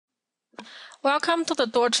Welcome to the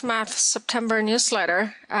Deutsch Math September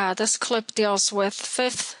newsletter. This clip deals with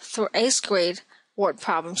 5th through 8th grade word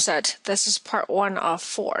problem set. This is part 1 of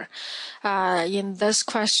 4. In this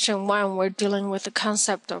question 1, we're dealing with the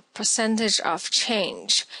concept of percentage of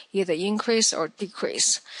change, either increase or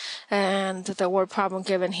decrease. And the word problem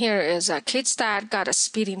given here is a kid's dad got a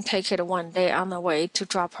speeding ticket one day on the way to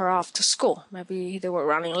drop her off to school. Maybe they were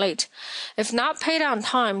running late. If not paid on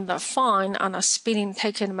time, the fine on a speeding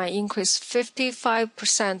ticket might increase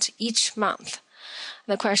 55% each month.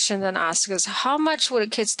 The question then asks is, how much would a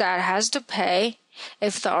kid's dad has to pay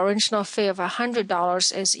if the original fee of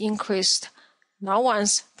 $100 is increased not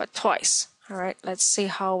once but twice? All right, let's see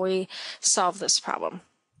how we solve this problem.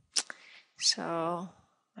 So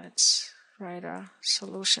let's write a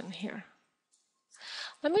solution here.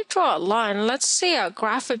 Let me draw a line. Let's see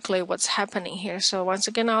graphically what's happening here. So once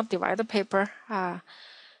again, I'll divide the paper.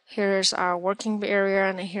 Here's our working area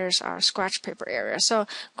and here's our scratch paper area. So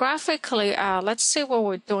graphically, let's see what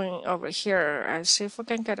we're doing over here and see if we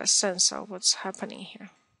can get a sense of what's happening here.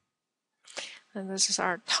 And this is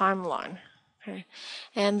our timeline. Okay,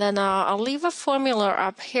 and then I'll leave a formula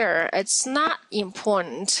up here. It's not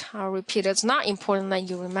important. I'll repeat, it's not important that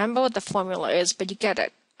you remember what the formula is, but you get an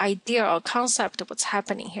idea or concept of what's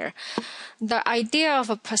happening here. The idea of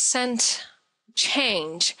a percent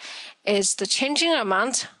change is the changing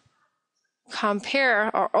amount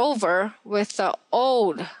compare or over with the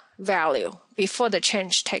old value before the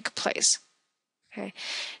change take place. Okay,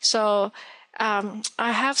 so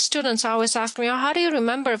I have students always ask me, how do you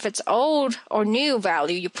remember if it's old or new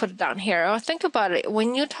value? You put it down here. Or think about it.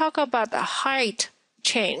 When you talk about the height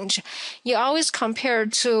change, you always compare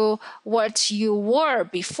to what you were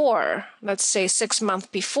before, let's say 6 months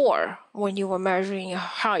before when you were measuring your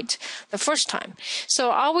height the first time.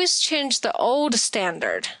 So always change the old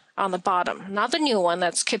standard on the bottom, not the new one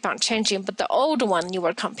that's keep on changing, but the old one you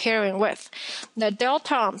were comparing with. The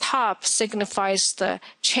delta on top signifies the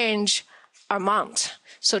change amount.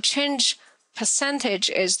 So change percentage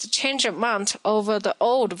is the change amount over the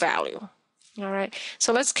old value. All right,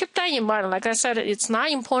 so let's keep that in mind. Like I said, it's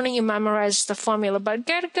not important you memorize the formula, but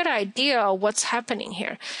get a good idea of what's happening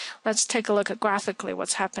here. Let's take a look at graphically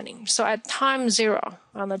what's happening. So at time 0,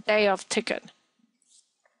 on the day of ticket,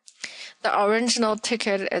 the original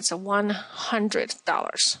ticket is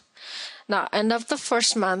 $100. Now, end of the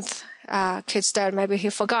first month, kid's dad, maybe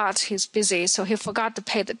he forgot, he's busy, so he forgot to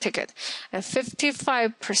pay the ticket. And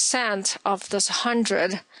 55% of this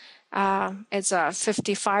 100 it's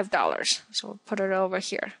 $55. So we'll put it over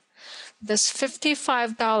here. This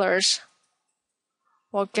 $55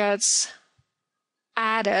 will gets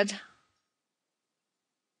added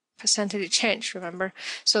percentage change, remember?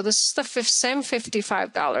 So this is the same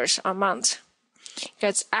 $55 a month.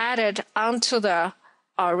 Gets added onto the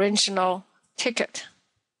original ticket,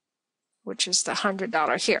 which is the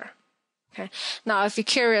 $100 here. Okay. Now, if you're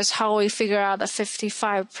curious how we figure out the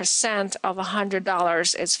 55% of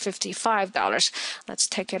 $100 is $55, let's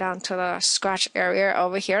take it onto the scratch area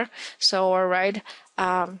over here. So we'll write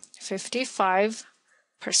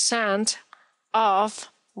 55% of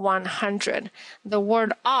 100. The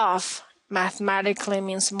word of mathematically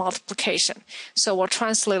means multiplication. So we'll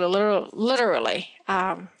translate it literally,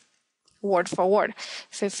 word for word.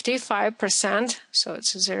 55%, so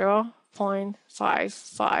it's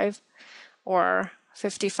 0.55. or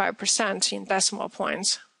 55% in decimal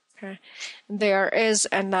points. Okay, there is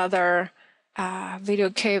another video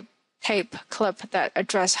tape clip that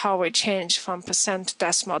address how we change from percent to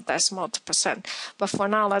decimal to percent. But for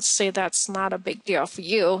now, let's say that's not a big deal for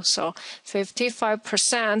you. So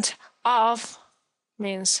 55% of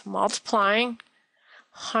means multiplying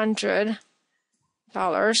 $100.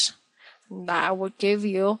 That would give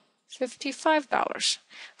you $55.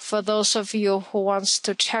 For those of you who wants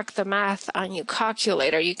to check the math on your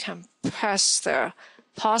calculator, you can press the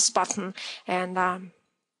pause button and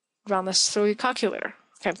run this through your calculator.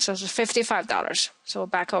 Okay, so it's $55. So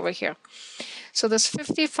back over here. So this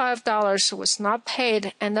 $55 was not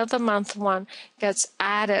paid. End of the month one gets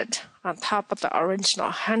added on top of the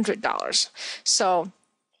original $100. So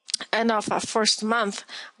end of our first month,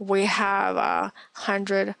 we have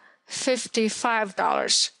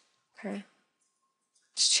 $155. Okay,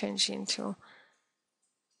 it's changing to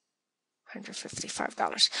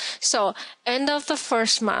 $155. So end of the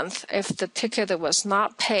first month, if the ticket was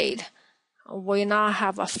not paid, we now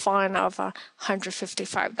have a fine of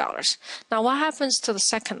 $155. Now what happens to the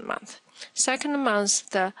second month? Second month,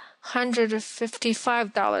 the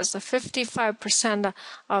 $155, the 55%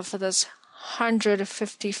 of this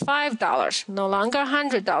 $155, no longer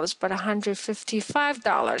 $100, but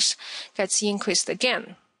 $155 gets increased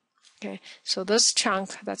again. Okay, so this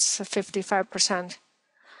chunk, that's 55%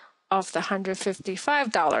 of the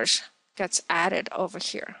 $155 gets added over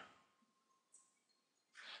here.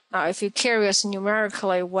 Now, if you're curious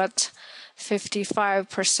numerically what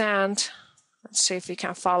 55%, let's see if you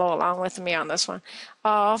can follow along with me on this one,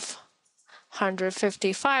 of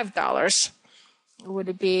 $155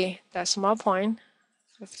 would be decimal point,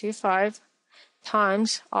 55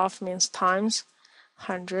 times, off means times,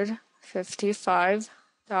 $155.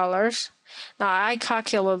 Now, I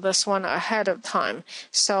calculated this one ahead of time,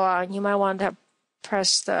 so you might want to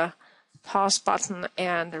press the pause button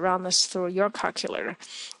and run this through your calculator.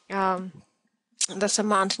 This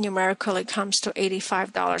amount numerically comes to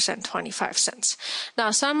 $85.25.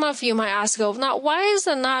 Now, some of you might ask, now, why is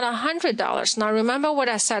it not $100? Now, remember what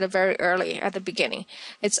I said very early at the beginning.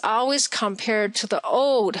 It's always compared to the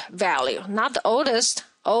old value, not the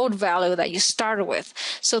old value that you started with.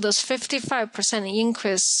 So this 55%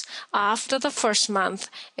 increase after the first month,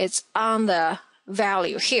 it's on the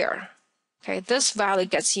value here. Okay, this value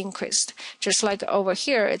gets increased. Just like over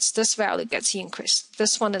here, it's this value gets increased.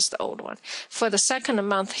 This one is the old one. For the second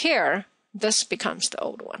month here, this becomes the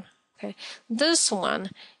old one. Okay, this one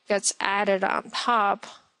gets added on top.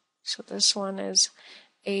 So this one is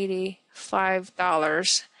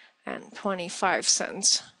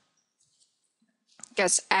 $85.25.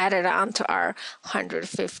 Gets added onto our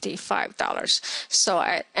 $155. So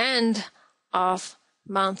at end of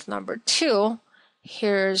month number 2,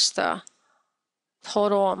 here's the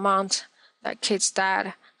total amount that kid's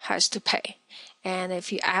dad has to pay. And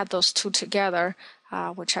if you add those two together,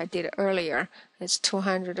 which I did earlier, it's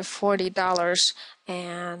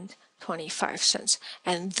 $240.25.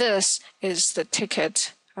 And this is the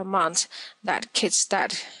ticket amount that kid's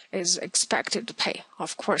dad is expected to pay.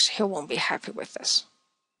 Of course, he won't be happy with this.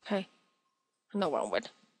 Okay? No one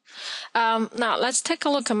would. Now, let's take a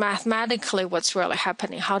look at mathematically what's really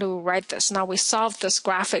happening. How do we write this? Now, we solved this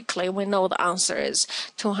graphically. We know the answer is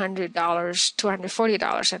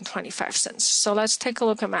 $240.25. So let's take a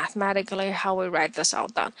look at mathematically how we write this all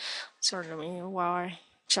down. Certainly, while I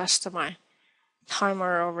adjust my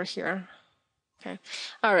timer over here. Okay.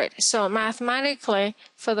 All right. So mathematically,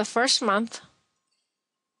 for the first month,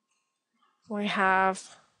 we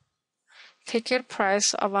have ticket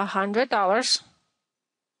price of $100.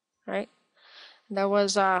 Right? There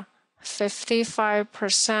was a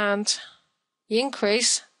 55%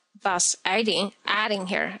 increase, thus adding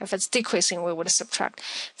here. If it's decreasing, we would subtract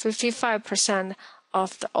 55%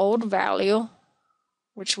 of the old value,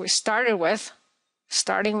 which we started with,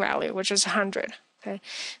 starting value, which is 100. Okay,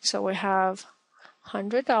 so we have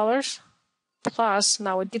 $100 plus,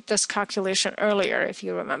 now we did this calculation earlier, if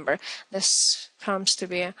you remember, this comes to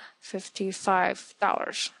be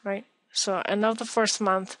 $55, right? So end of the first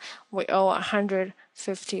month, we owe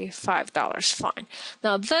 $155 fine.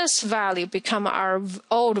 Now this value become our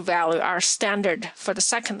old value, our standard for the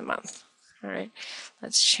second month. All right,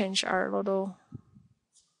 let's change our little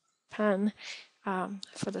pen.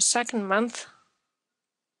 For the second month,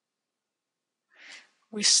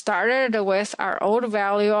 we started with our old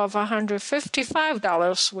value of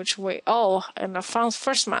 $155, which we owe in the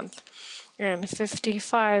first month, and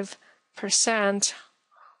 55%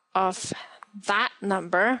 of that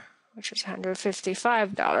number, which is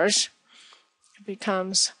 $155,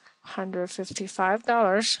 becomes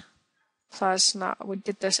 $155 plus, now we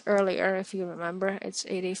did this earlier, if you remember, it's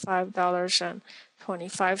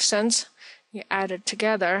 $85.25. You add it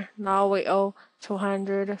together, now we owe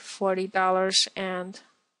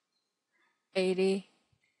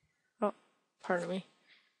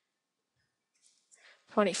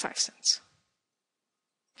 $240.25.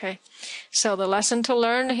 Okay, so the lesson to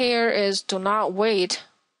learn here is do not wait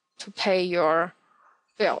to pay your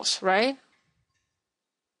bills, right?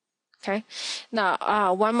 Okay,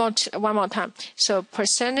 now one more time. So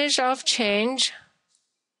percentage of change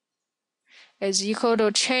is equal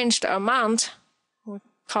to changed amount, we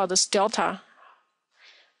call this delta,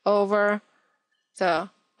 over the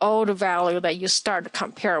old value that you start to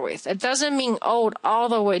compare with. It doesn't mean old all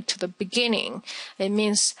the way to the beginning. It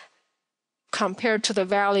means compared to the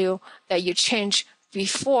value that you change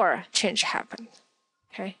before change happened.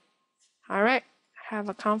 Okay? All right. Have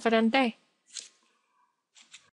a confident day.